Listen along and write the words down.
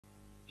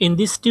In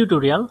this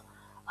tutorial,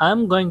 I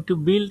am going to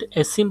build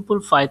a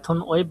simple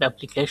Python web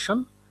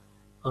application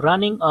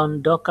running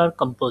on Docker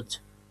Compose.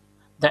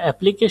 The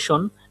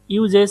application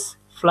uses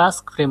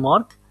Flask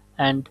framework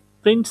and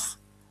prints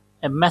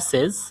a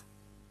message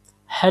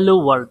 "Hello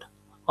World"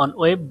 on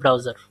web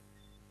browser.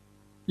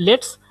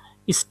 Let's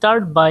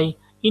start by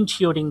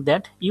ensuring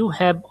that you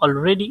have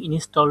already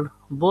installed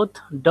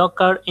both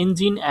Docker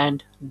Engine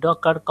and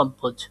Docker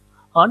Compose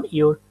on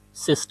your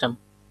system.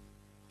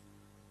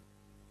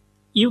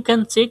 You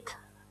can check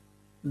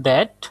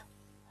that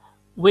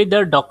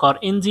whether Docker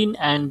Engine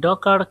and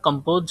Docker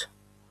Compose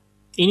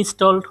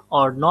installed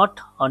or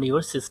not on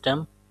your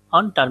system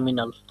on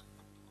terminal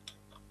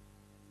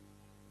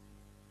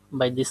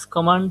by this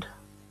command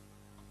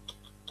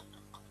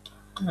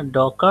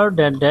docker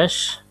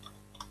dash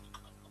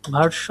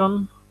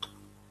version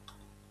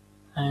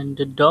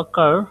and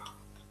docker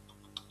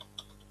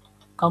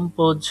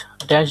compose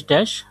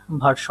dash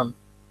version.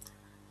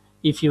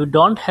 If you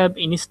don't have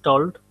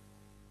installed,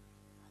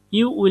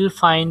 you will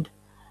find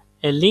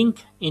a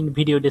link in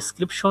video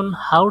description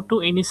how to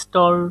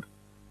install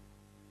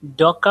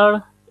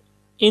Docker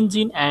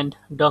Engine and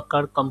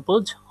Docker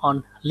Compose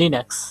on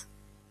Linux.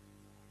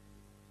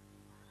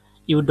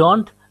 You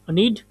don't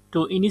need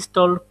to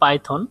install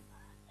Python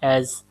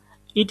as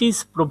it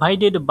is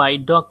provided by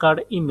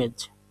Docker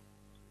image.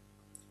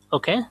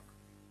 Okay.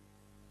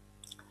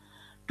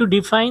 To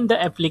define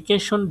the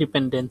application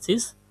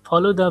dependencies,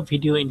 follow the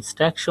video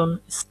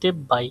instruction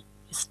step by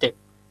step.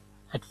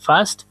 At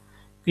first,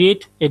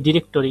 create a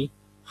directory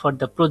for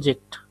the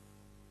project.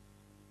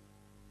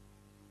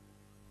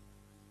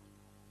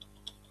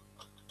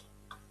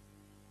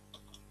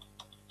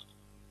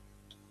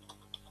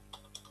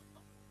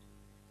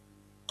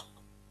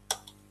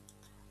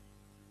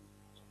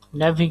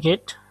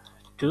 Navigate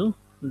to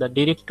the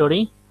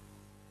directory.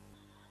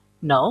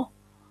 Now,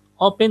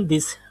 open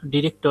this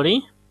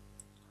directory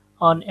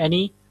on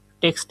any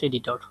text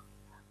editor.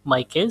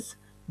 My case,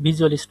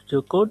 Visual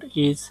Studio Code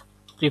is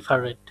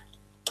preferred.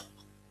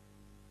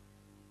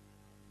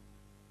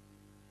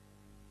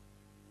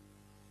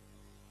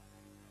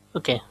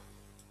 Okay.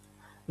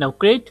 Now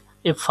create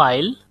a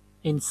file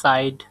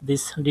inside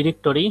this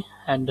directory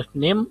and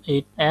name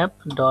it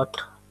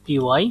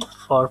app.py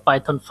for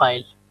Python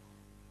file.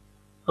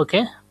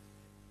 Okay.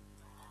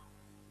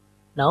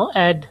 Now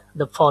add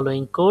the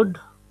following code.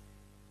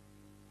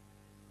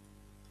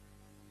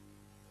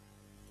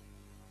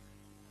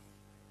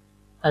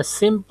 A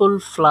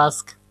simple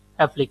Flask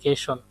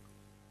application.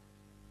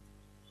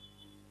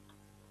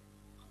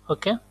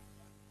 Okay.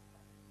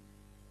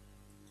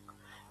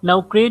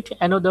 Now create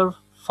another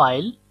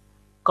file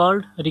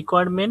called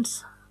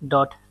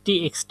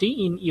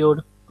requirements.txt in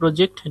your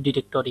project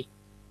directory.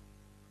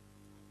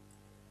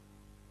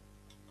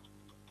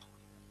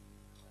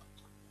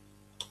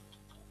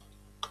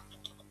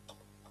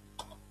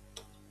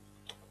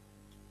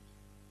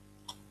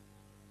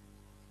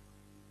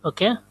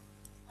 Okay.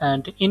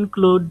 And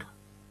include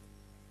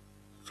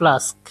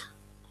Flask.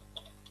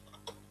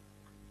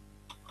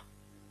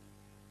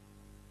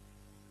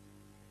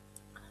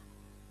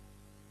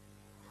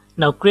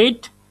 Now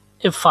create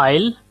a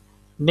file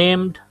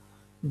named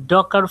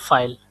Docker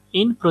file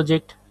in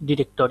project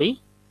directory.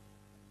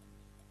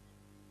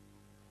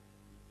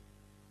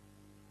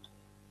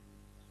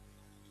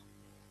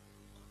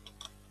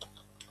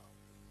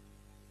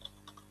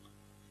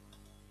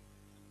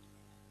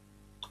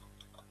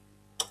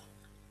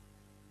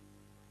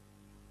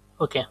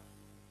 Okay.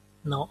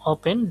 Now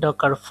open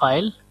Docker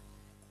file.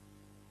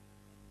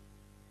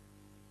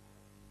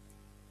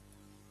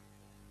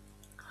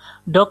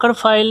 Docker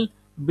file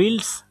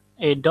builds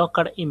a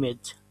Docker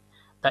image.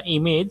 The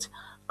image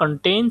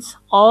contains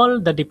all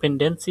the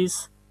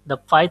dependencies the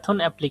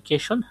Python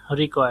application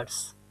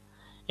requires,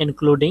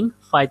 including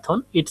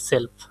Python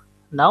itself.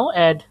 Now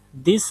add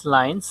these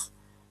lines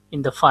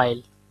in the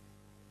file.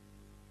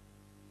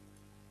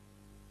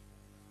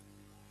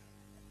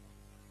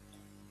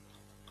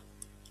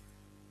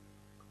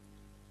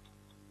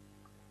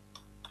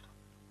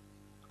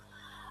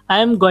 I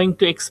am going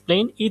to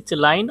explain each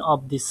line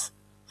of this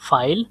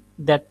file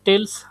that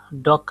tells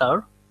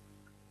Docker.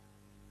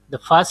 The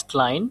first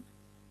line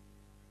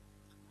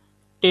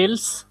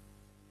tells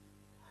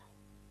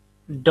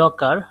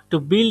Docker to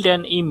build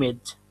an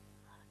image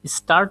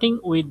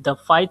starting with the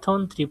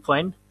Python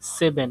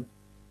 3.7.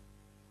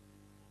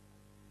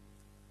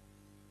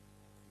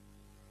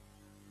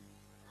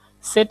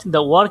 Set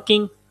the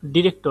working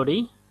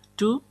directory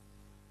to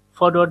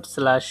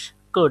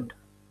 /code.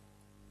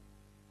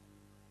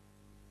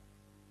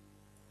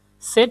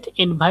 Set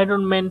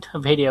environment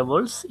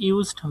variables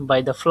used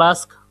by the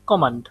Flask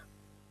command.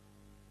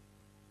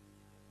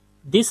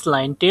 This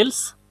line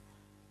tells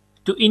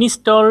to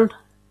install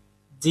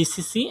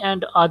GCC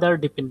and other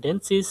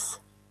dependencies.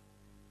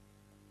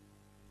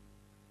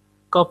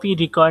 Copy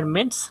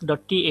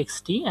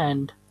requirements.txt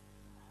and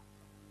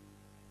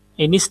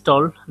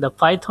install the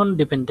Python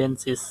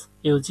dependencies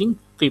using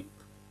pip.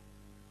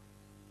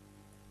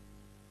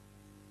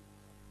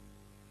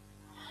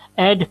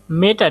 Add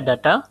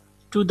metadata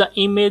to the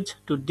image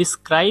to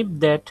describe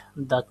that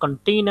the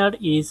container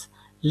is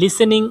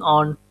listening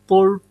on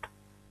port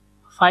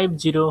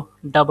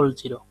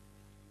 5000.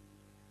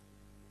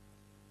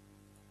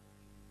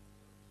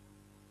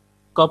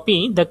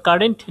 Copy the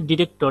current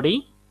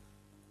directory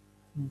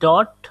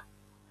dot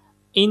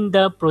in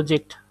the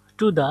project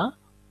to the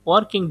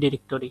working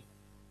directory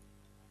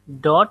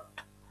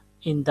dot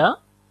in the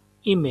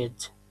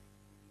image.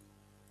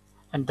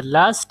 And the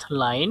last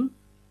line,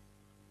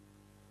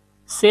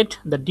 set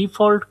the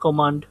default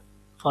command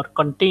for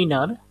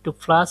container to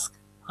Flask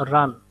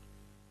run.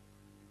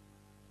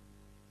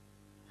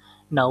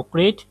 Now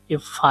create a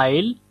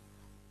file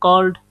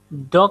called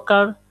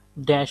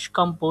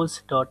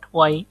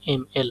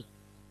docker-compose.yml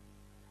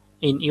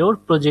in your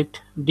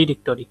project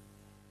directory.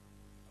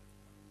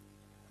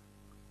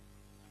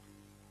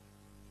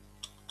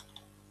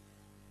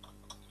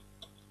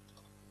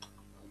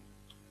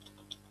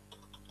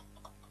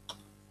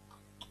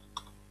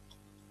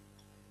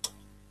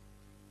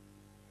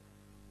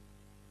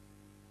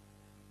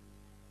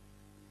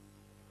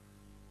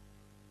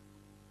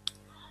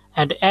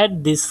 And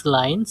add these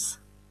lines.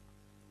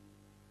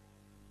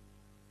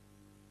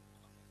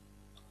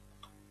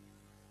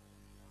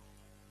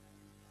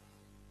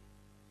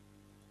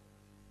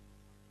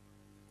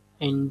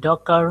 In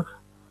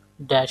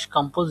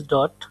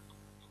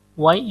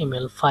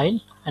docker-compose.yml file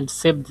and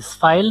save this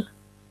file.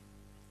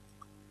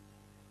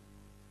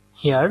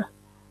 Here,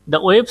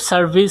 the web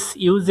service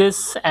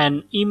uses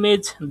an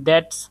image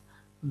that's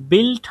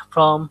built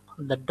from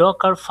the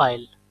Docker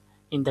file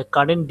in the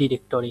current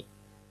directory.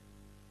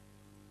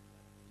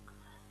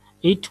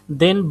 It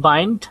then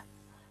binds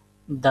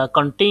the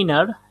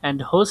container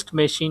and host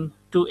machine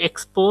to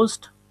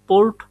exposed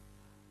port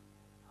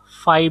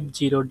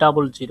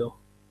 5000.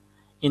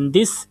 In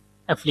this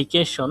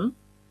application,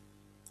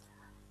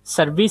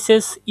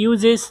 services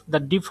uses the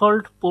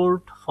default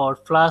port for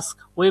Flask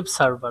web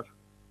server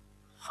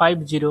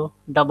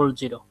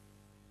 5000.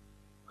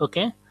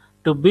 Okay,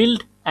 to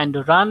build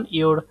and run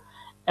your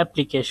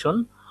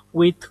application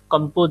with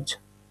Compose.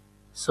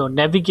 So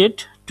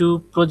navigate to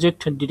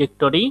project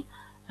directory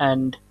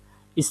and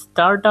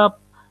start up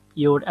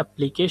your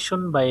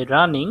application by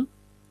running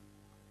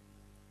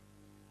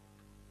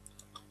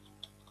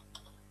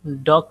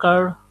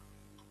docker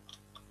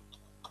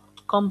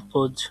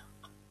compose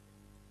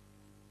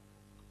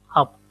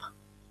up.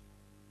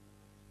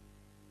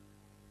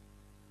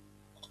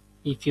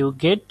 If you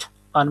get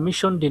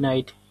permission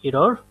denied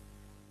error,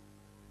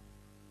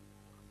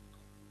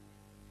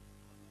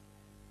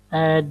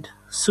 add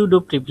sudo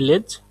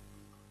privilege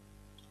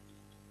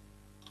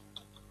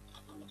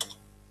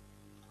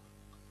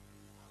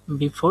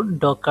before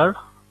docker,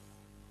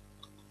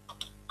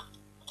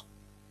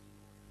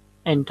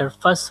 enter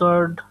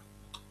password.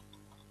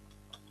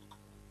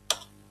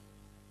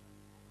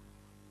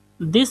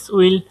 This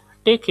will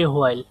take a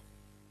while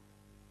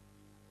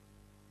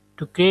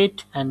to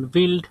create and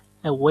build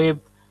a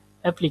web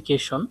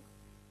application.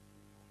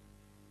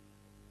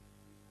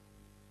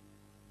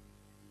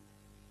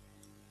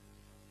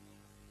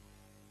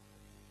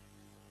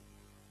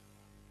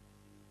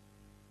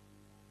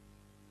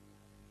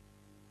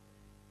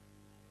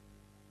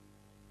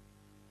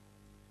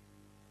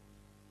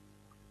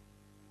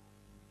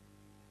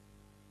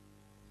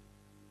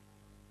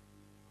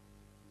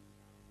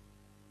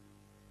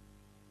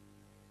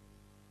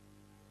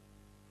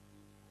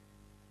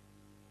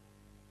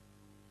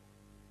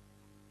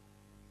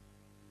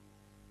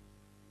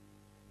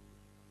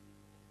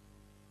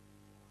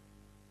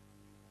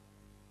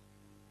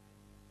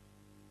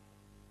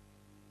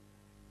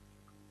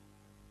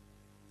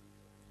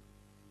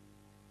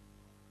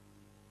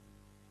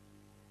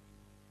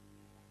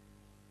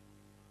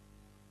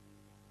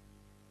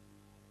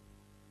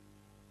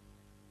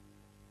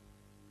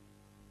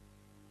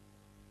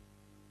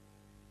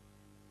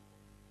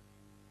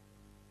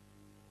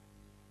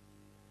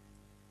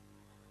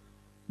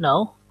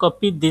 Now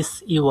copy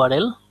this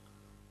URL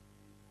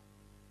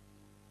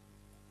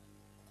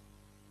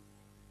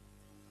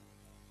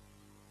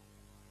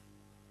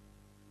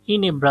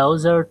in a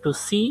browser to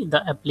see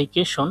the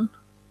application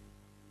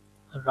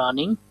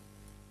running,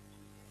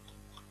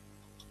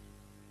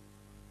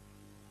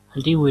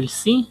 and you will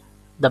see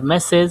the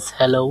message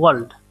hello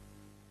world.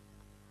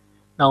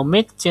 Now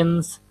make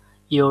change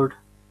your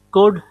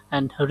code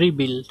and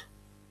rebuild.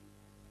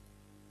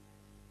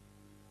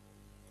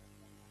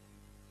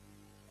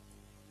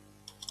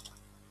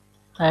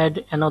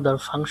 Add another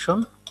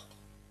function.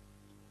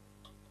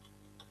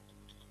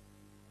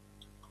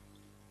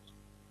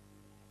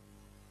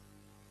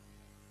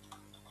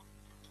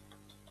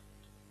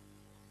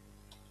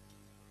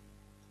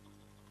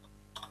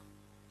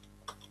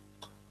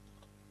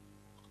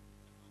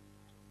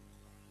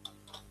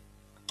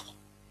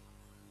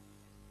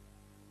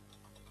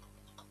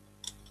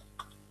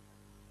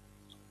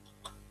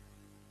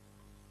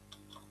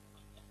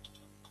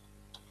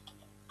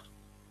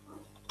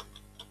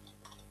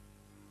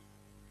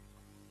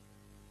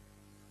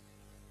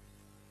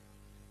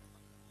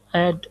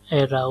 Add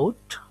a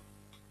route.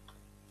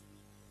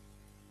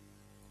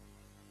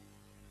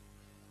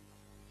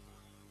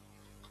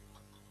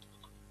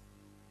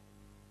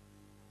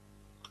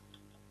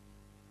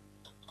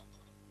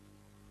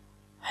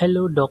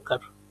 hello docker.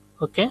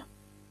 Okay,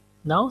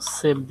 now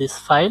save this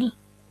file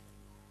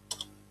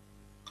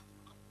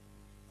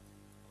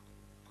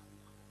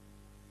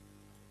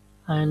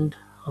and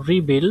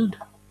rebuild.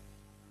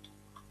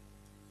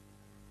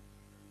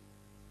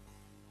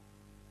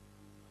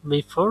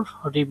 Before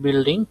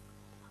rebuilding,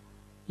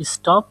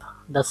 stop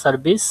the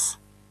service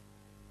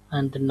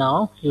and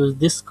now use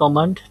this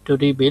command to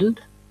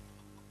rebuild.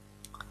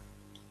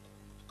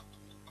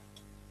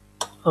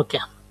 Okay,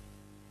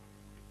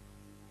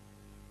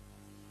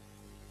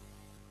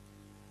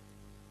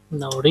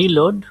 now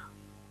reload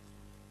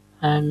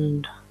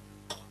and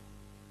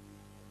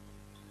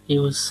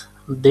use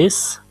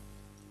this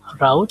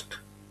route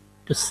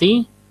to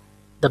see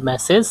the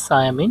message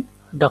I am in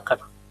Docker.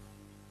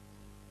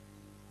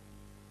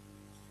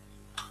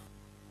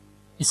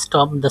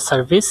 Stop the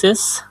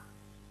services,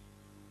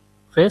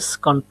 press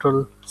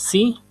Ctrl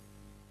C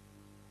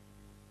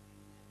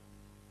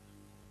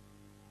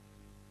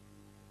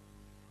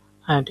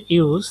and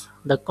use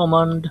the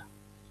command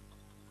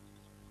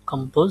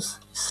compose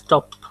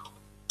stop.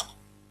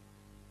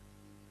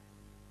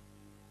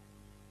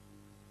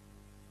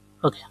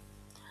 Okay,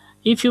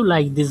 if you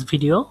like this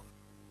video,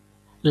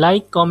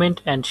 like,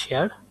 comment and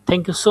share.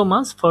 Thank you so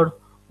much for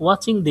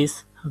watching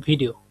this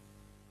video.